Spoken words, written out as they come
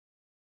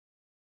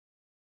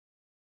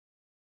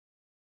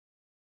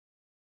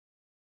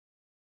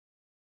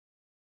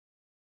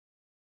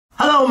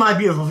Hello my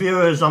beautiful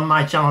viewers on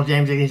my channel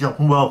James Higgins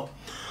Open World.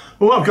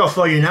 Well, what I've got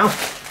for you now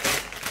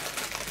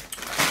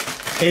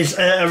is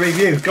a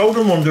review.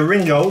 Golden Wonder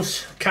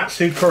Ringos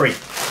KATSU Curry,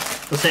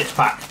 the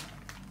 6-pack.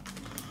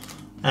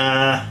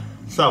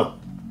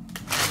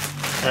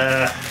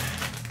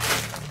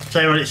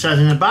 Tell you what it says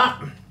in the back.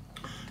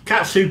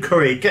 KATSU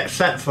Curry, get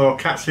set for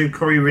KATSU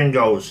Curry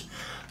Ringos.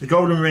 The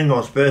golden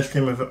Ringos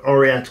bursting with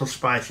oriental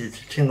spices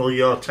to tingle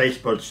your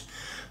taste buds.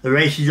 The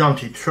race is on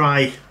to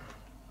try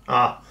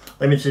our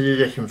limited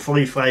edition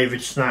fully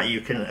flavoured snack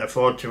you can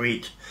afford to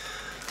eat.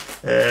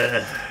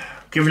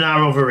 Given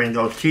our other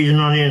Ringos, cheese and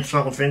onion,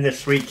 salt and fingers,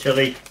 sweet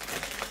chilli.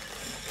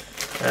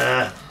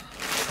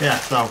 Yeah,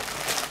 so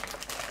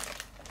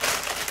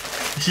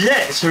this is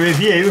it. It's a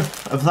review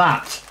of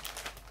that,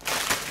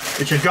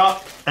 which I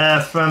got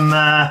from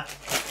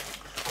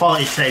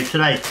Quality Save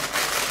today.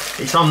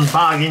 It's on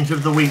bargains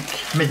of the week,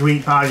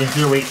 midweek bargains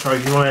of the week. So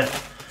if you want to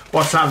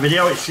watch that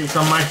video, it's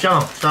on my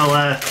channel.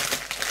 So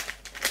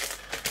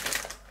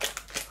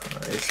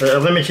it's a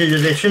limited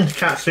edition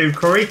KATSU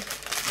Curry.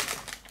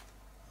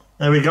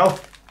 There we go.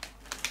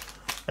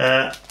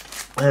 There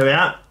we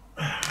are.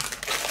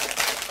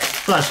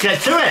 So let's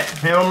get to it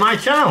here on my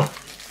channel.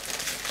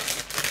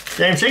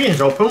 James Higgins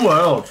Open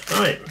World.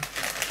 Right.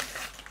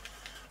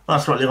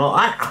 That's what they look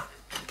like.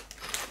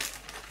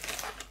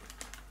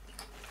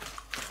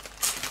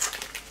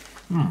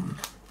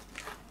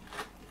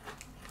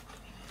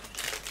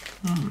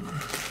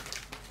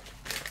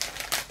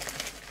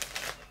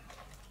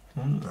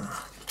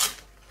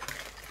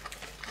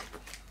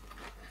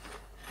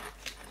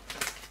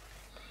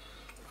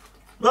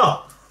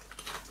 Well,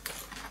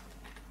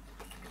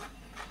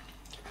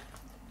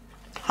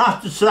 I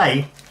have to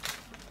say,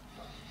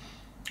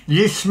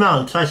 you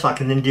smell and taste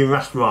like an Indian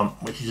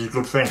restaurant, which is a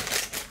good thing.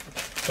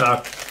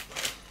 So,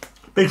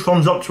 big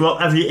thumbs up to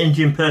every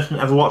Indian person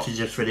that ever watches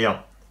this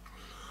video.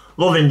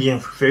 Love Indian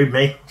food,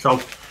 me. So,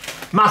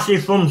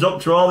 massive thumbs up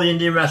to all the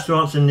Indian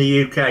restaurants in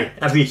the UK.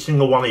 Every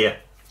single one of you.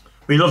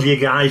 We love you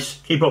guys.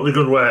 Keep up the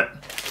good work.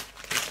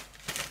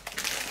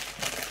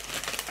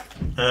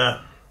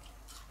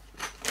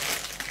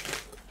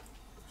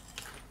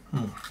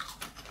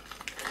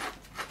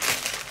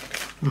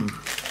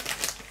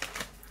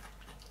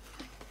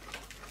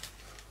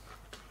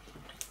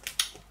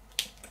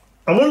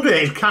 I wonder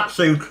if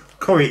KATSU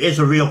curry is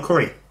a real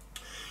curry.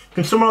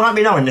 Can someone let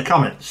me know in the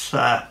comments?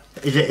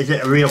 Is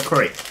it a real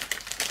curry?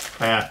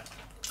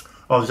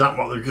 Or is that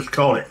what they just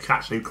call it,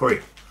 KATSU curry?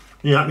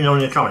 Can you let me know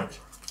in the comments?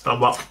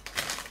 What?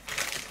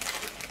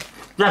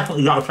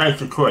 Definitely got a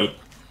taste of curry.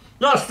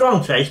 Not a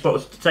strong taste,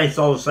 but the taste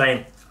all the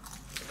same.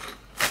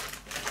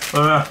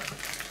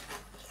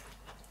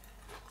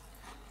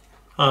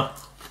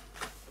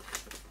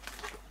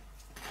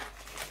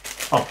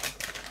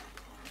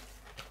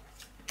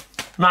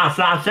 Nice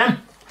out of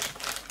 10.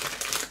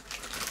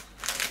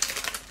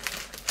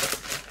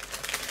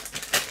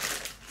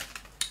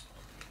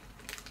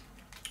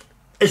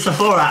 It's a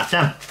 4 out of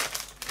 10.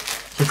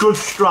 It's a good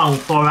strong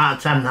 4 out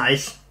of 10 that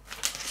is.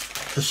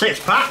 It's a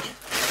 6-pack.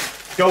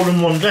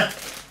 Golden Wonder.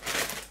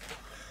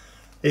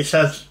 It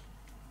says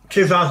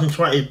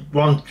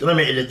 2021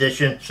 limited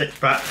edition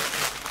 6-pack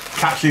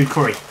KATSU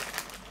Curry.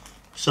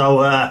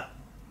 So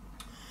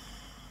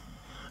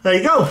there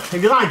you go. If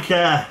you like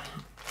to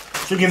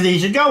give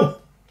these a go,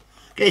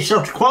 get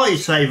yourself to Quality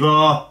Save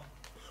or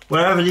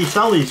wherever they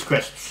sell these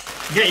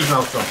crisps. Get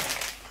yourself some.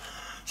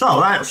 So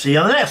right, I'll see you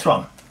on the next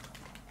one.